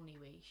the only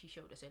way she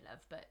showed us her love,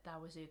 but that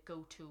was her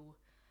go-to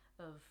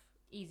of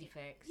Easy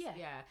fix. Yeah.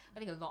 Yeah. I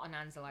think a lot of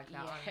nans are like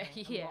that, aren't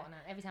they? Yeah. A lot of nan.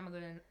 Every time I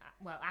go to,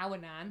 our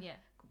nan, yeah.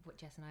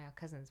 Jess and I are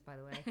cousins, by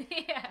the way.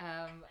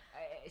 Yeah.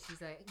 She's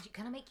like,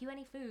 can I make you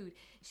any food?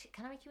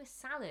 Can I make you a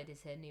salad?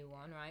 Is her new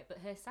one, right? But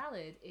her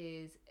salad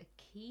is a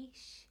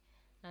quiche,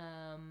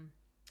 ham,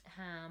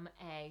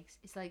 eggs.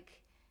 It's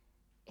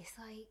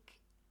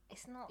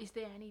not Is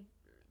there any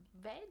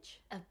veg?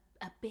 a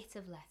bit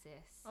of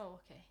lettuce. Oh,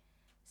 okay.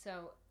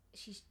 So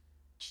she's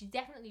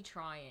definitely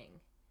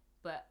trying,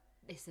 but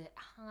it's a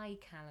high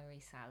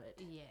calorie salad.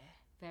 Yeah.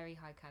 Very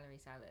high calorie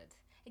salad.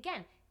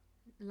 Again,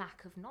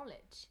 lack of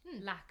knowledge,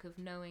 lack of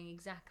knowing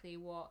exactly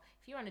what.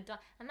 If you're on a diet,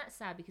 and that's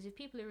sad because if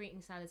people are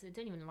eating salads that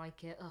don't even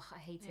like it, I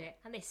hate it,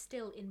 and they're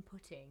still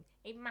inputting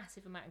a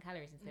massive amount of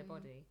calories into their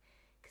body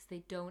because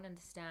they don't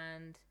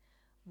understand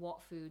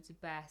what foods are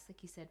best.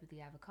 Like you said with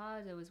the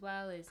avocado as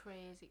well, is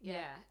crazy.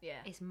 yeah, Yeah.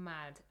 it's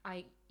mad.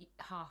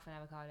 Half an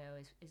avocado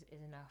is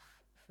enough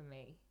for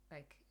me,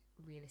 like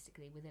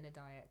realistically within a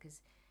diet, because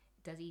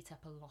it does eat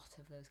up a lot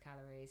of those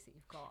calories that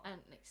you've got. And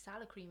like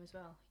salad cream as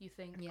well. You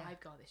think I've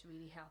got this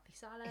really healthy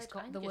salad. It's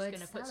got I'm the just word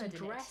gonna put some salad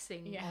in it.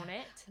 dressing on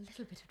it. A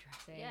little bit of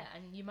dressing. Yeah,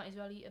 and you might as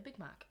well eat a Big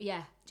Mac.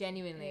 Yeah,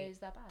 genuinely. Is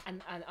that bad?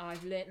 And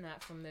I've learnt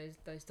that from those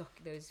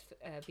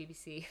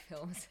BBC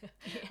films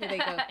where they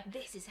go,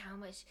 this is how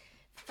much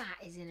fat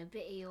is in a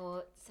bit of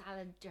your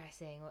salad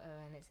dressing,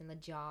 whatever, and it's in the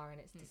jar and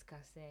it's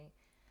disgusting.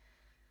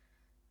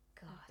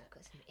 God, I've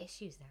got some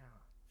issues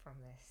now from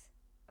this.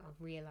 I'm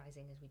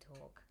realising as we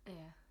talk. Yeah.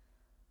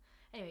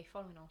 Anyway,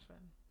 following on from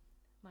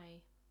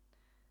my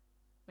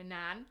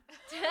nan.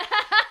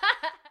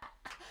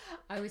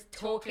 I was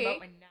talking about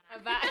my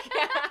nan. about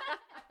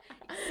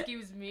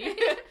Excuse me.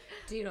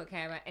 do not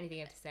care about anything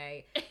I have to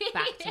say.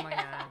 Back to my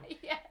nan.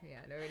 Yeah. Yeah,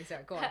 no, really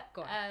sorry. Go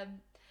on.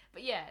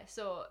 But yeah,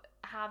 so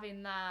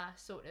having that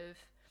sort of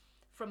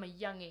from a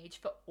young age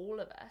for all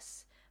of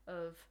us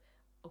of,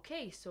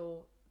 okay,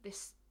 so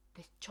this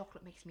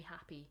chocolate makes me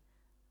happy.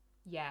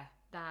 Yeah.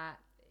 That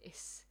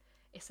it's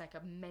like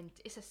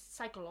it's a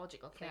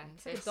psychological thing.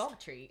 Yeah. It's a dog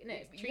treat, isn't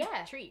it?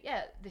 Treat.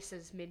 Yeah, this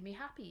has made me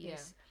happy. Yeah.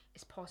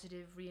 It's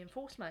positive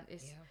reinforcement.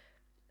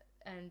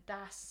 And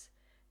that's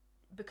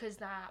because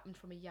that happened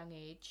from a young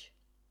age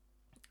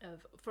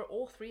for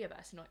all three of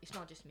us. It's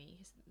not just me,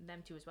 it's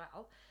them two as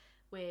well,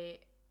 where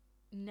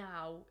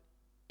now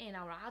in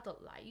our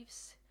adult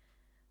lives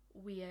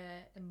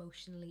we're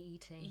Emotionally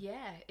eating.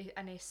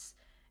 and it's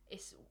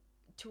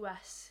to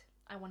us,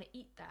 I want to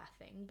eat that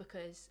thing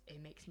because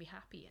it makes me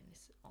happy, and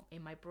it's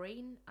in my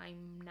brain.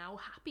 I'm now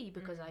happy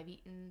because I've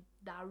eaten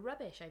that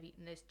rubbish. I've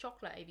eaten this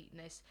chocolate. I've eaten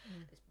this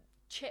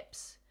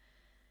chips.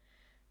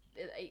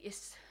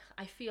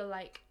 I feel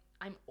like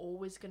I'm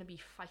always going to be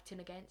fighting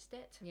against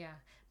it. Yeah,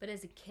 but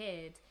as a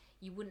kid,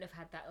 you wouldn't have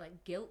had that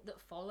like guilt that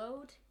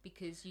followed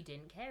because you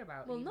didn't care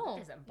about. Well, you. No,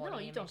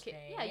 you don't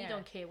care. Yeah, you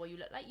don't care what you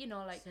look like. You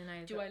know, like, so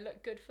do I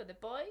look good for the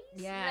boys?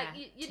 Yeah,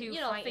 like,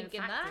 you're not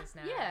thinking that.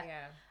 Now.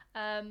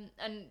 Yeah.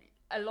 And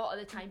a lot of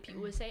the time,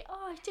 people will say,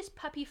 "Oh, it's just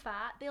puppy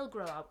fat. They'll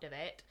grow out of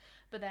it."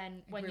 But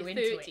then when you're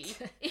 30,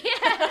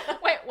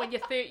 when you're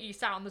 30, you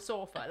sat on the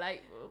sofa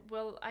like,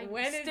 well,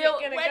 when is it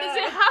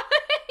happen?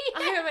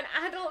 I am an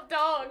adult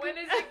dog. When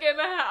is it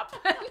gonna happen?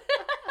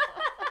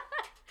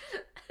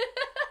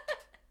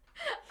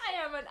 I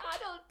am an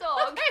adult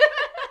dog.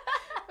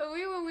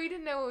 we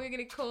didn't know what we were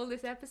gonna call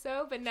this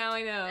episode, but now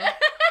I know.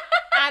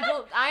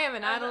 I am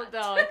an adult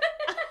dog.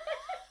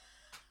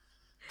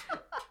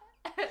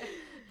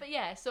 But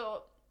yeah,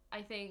 so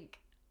I think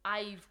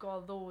I've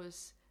got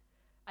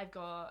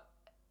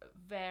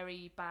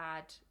very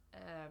bad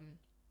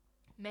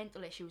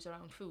mental issues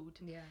around food.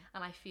 Yeah.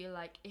 And I feel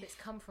like it's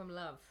come from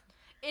love.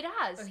 It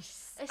has.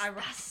 It's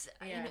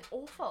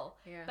awful.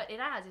 Yeah. But it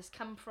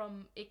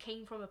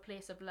came from a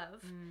place of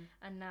love.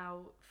 And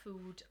now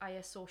food, I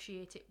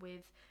associate it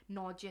with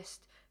not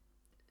just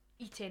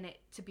eating it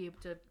to be able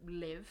to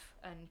live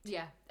and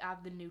to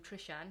have the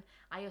nutrition.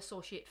 I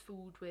associate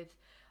food with,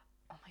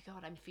 oh my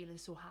God, I'm feeling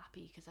so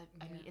happy because I'm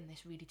eating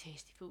this really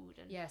tasty food.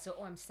 And so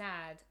I'm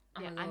sad.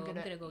 I'm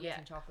gonna go get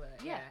some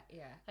chocolate.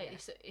 Like,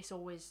 it's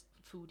always,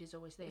 food is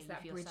always there. It's you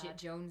that feel Bridget sad.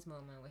 Jones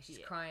moment where she's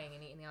crying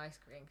and eating the ice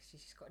cream because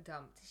she's just got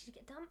dumped. Did she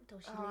get dumped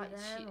or she leave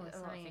them or a lot of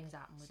something? things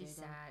happen with She's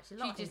her. sad. A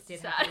lot of things did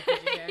sad. happen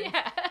with Bridget Jones.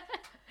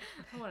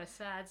 Yeah. What a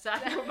sad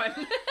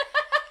woman.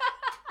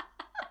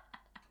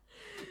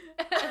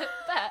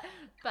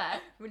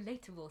 but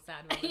relatable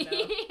sad woman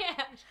though.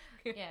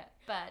 yeah.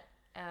 But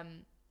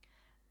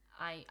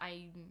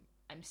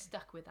I'm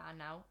stuck with that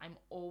now. I'm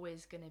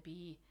always gonna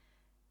be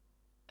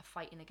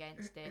fighting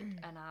against it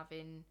and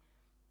having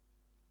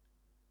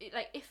it,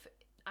 like,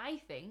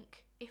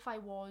 if I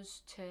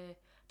was to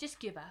just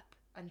give up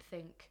and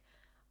think,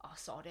 oh,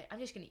 sod it, I'm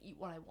just gonna eat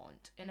what I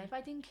want, and if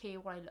I didn't care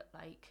what I look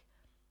like,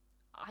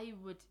 I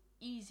would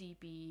easily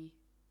be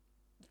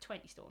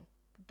 20 stone.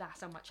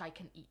 That's how much I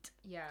can eat.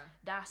 Yeah.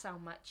 That's how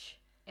much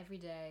every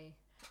day.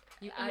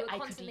 You're I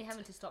constantly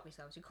having to stop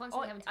yourself. You're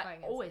constantly having to fight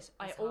against it.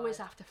 I always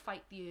have to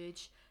fight the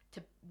urge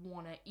to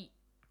want to eat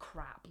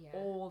crap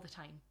all the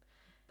time.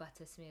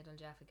 Butter smeared on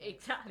Jaffa cake.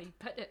 Exactly.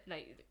 Butter,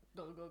 like,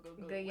 go.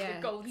 The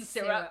golden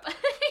syrup.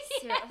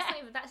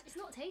 It's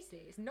not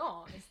tasty. It's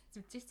not.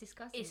 It's just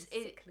disgusting. It's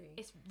sickly.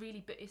 It's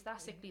really, it's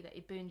that sickly that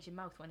it burns your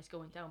mouth when it's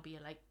going down. But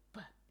you're like,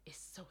 but it's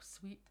so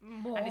sweet.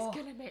 More. And it's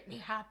gonna make me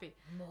happy.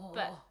 More.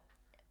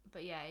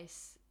 But yeah,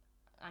 it's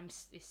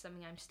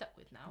something I'm stuck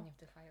with now. You have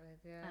to fight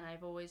with, And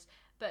I've always,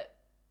 but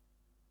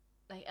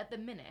like at the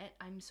minute,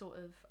 I'm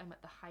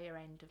at the higher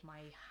end of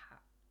my,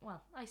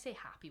 I say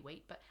happy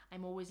weight, but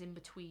I'm always in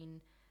between.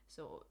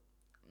 So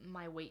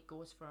my weight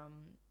goes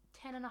from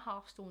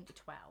 10.5 stone to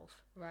 12.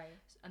 Right.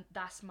 And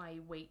that's my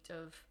weight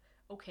of,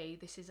 okay,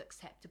 this is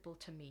acceptable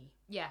to me.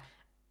 Yeah.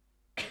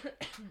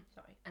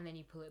 Sorry. And then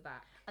you pull it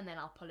back. And then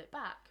I'll pull it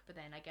back. But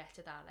then I get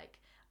to that, like,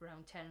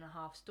 around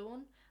 10.5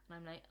 stone. And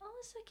I'm like, oh,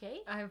 it's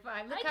okay.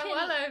 Look how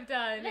well I've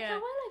done. Look how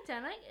well I've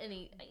done. I can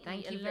eat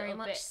Thank you very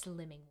much,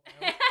 Slimming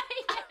World.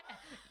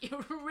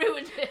 You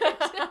ruined it.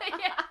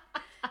 Yeah.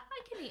 I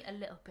can eat a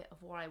little bit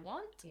of what I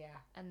want. Yeah.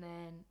 And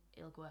then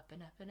it'll go up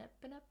and up and up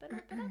and up and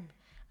up and up.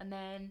 And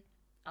then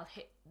I'll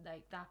hit,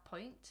 like, that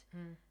point.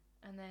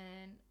 And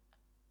then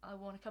I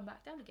want to come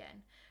back down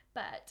again.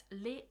 But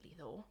lately,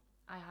 though,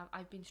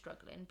 I've been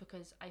struggling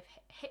because I've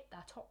hit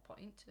that top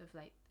point of,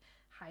 like,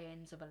 high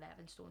ends of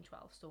 11 stone,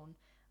 12 stone,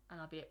 and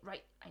I'll be like,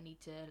 right, I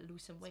need to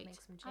lose some weight.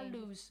 I'll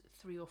lose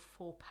 3 or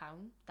 4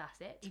 pounds. That's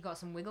it. You got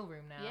some wiggle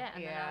room now. Yeah,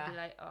 and then I'll be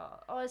like,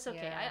 oh, it's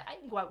okay. Yeah. I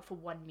can go out for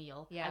one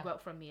meal. Yeah. I go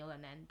out for a meal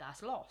and then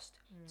that's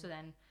lost. So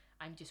then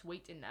I'm just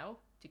waiting now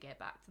to get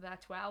back to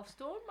that 12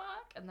 stone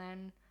mark, and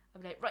then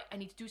I'll be like, right, I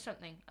need to do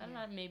something, and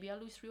then maybe I'll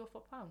lose 3 or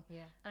 4 pounds.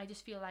 Yeah. And I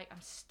just feel like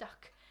I'm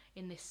stuck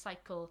in this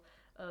cycle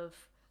of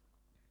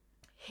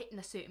hitting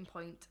a certain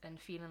point and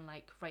feeling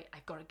like, right,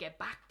 I've got to get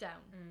back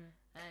down.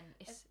 And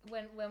it's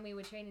when we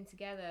were training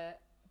together,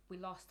 we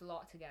lost a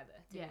lot together,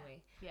 didn't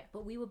we? Yeah.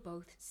 But we were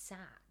both sad.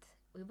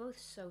 We were both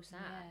so sad.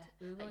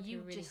 Yeah. We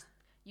were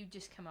you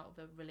just come out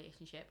of a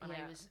relationship, and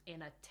I was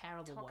in a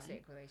terrible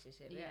toxic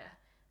relationship. Yeah.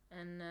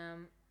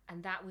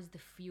 And that was the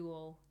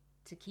fuel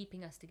to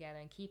keeping us together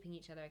and keeping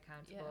each other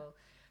accountable.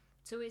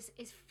 So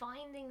it's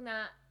finding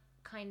that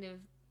kind of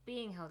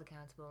being held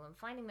accountable and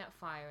finding that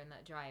fire and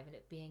that drive, and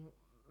it being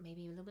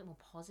maybe a little bit more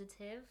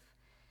positive,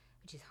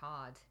 which is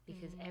hard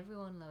because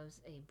everyone loves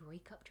a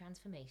breakup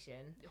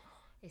transformation.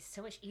 It's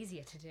so much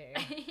easier to do.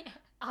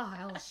 Oh,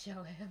 I'll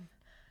show him.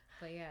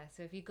 But yeah,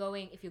 so if you're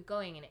going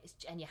in it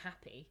and you're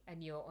happy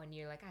and you're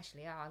like,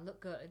 actually, I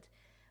look good.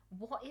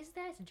 what is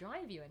there to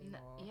drive you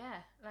anymore?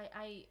 Yeah, like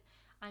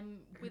I'm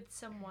with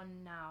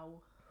someone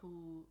now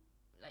who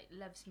like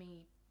loves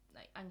me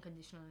like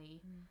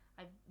unconditionally.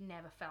 I've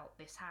never felt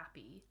this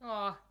happy.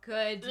 Oh,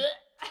 good.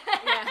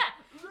 yeah.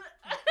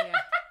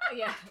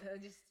 Yeah.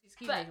 Just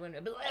keep making one.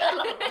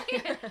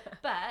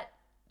 But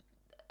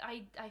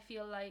I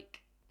feel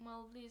like,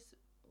 well,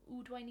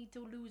 who do I need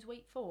to lose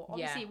weight for?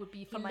 Obviously, it would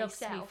be for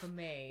myself. Me for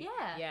me.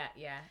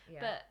 Yeah.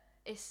 But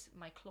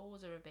my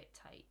clothes are a bit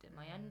tight and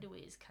my underwear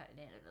is cutting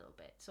in a little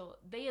bit. So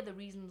they are the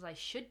reasons I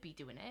should be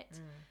doing it.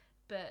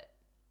 But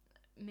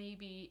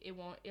maybe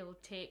it'll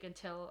take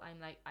until I'm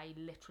like, I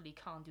literally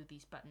can't do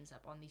these buttons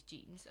up on these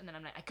jeans, and then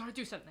I'm like, I gotta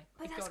do something.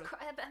 But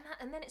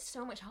and then it's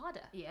so much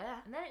harder.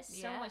 Yeah. And then it's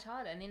so much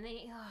harder. And then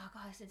oh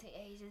god, it's gonna take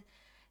ages.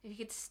 If you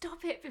could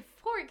stop it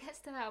before it gets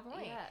to that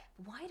point. Yeah.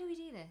 Why do we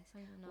do this? I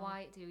don't know.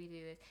 Why do we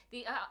do this?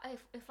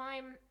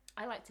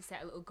 I like to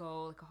set a little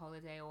goal, like a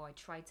holiday, or I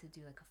try to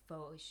do like a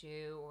photo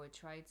shoot, or I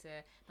try to.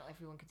 Not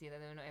everyone can do that,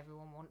 though. Not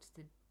everyone wants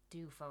to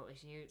do photo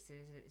shoots.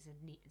 It's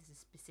a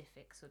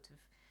specific sort of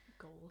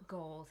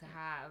goal to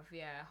have.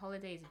 Yeah,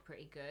 holidays are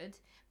pretty good,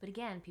 but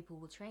again, people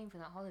will train for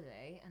that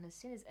holiday, and as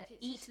soon as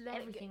eat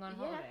everything on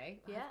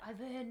holiday. Yeah,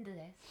 I've earned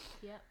this.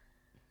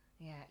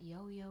 Yeah,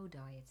 yo-yo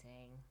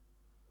dieting,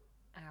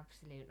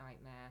 absolute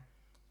nightmare.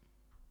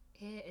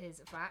 Here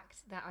is a fact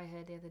that I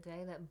heard the other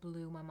day that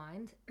blew my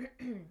mind.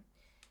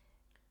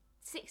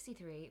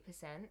 63%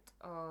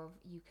 of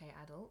UK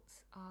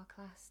adults are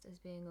classed as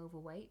being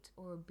overweight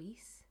or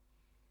obese.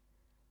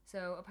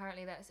 So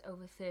apparently that's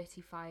over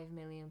 35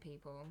 million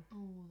people.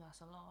 Oh,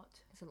 that's a lot.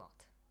 It's a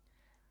lot.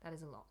 That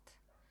is a lot.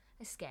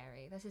 It's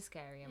scary. That's a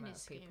scary amount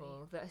of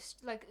people scary. that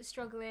are like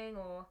struggling,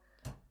 or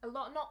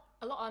not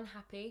a lot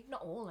unhappy.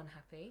 Not all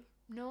unhappy.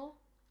 No,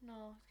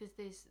 because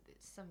there's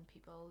some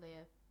people,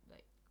 they're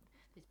like,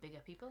 there's bigger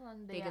people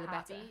and they're Bigger the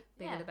happy. better.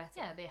 Bigger the better.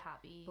 Yeah, they're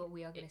happy. But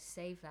we are going to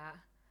save that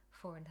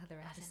for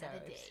another episode.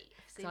 Another day.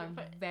 So I'm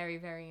very,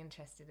 very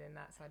interested in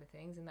that side of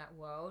things, in that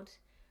world.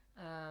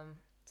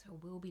 So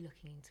we'll be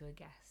looking into a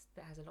guest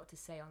that has a lot to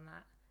say on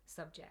that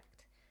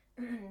subject.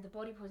 The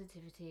body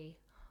positivity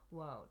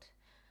world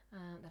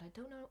that I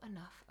don't know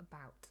enough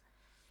about.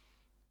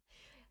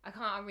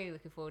 I'm really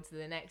looking forward to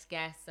the next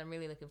guest. I'm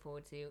really looking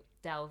forward to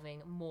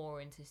delving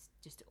more into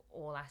just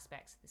all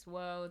aspects of this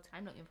world.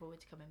 I'm looking forward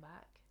to coming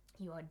back.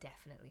 You are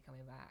definitely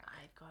coming back.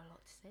 I've got a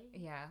lot to say.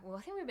 Yeah, well,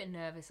 I think we're a bit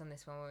nervous on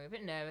this one. We're a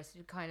bit nervous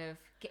to kind of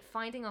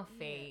finding our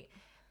feet.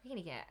 We're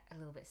going to get a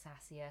little bit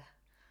sassier,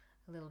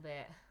 a little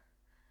bit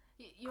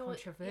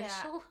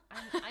controversial.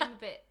 Yeah,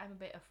 I'm a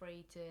bit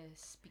afraid to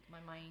speak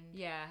my mind.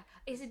 Yeah,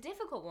 it's a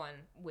difficult one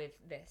with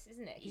this,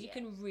 isn't it? Because you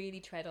can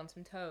really tread on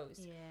some toes.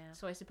 Yeah.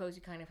 So I suppose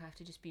you kind of have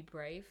to just be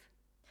brave.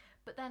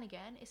 But then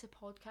again, it's a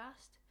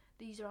podcast.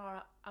 These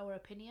are our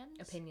opinions.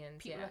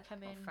 People are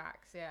coming.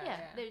 Facts. Yeah.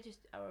 They're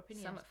just our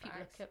opinions. Some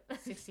people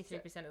facts.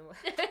 63% of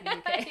the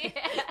UK.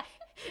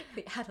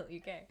 The adult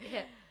UK.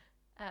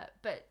 Yeah.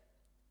 But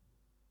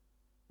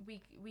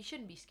we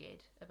shouldn't be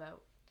scared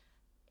about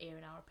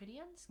airing our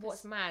opinions.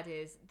 What's mad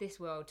is this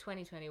world,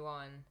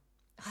 2021,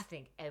 I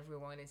think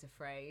everyone is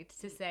afraid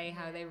to say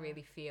how they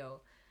really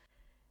feel.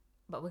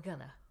 But we're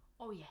gonna.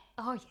 Oh yeah.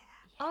 Oh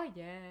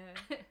yeah.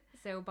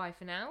 So bye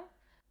for now.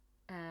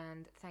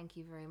 And thank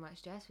you very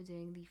much, Jess, for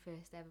doing the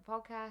first ever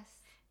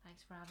podcast.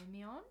 Thanks for having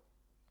me on.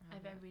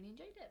 I've really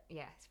enjoyed it.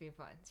 Yeah, it's been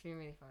fun. It's been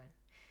really fun.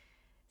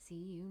 See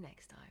you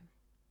next time.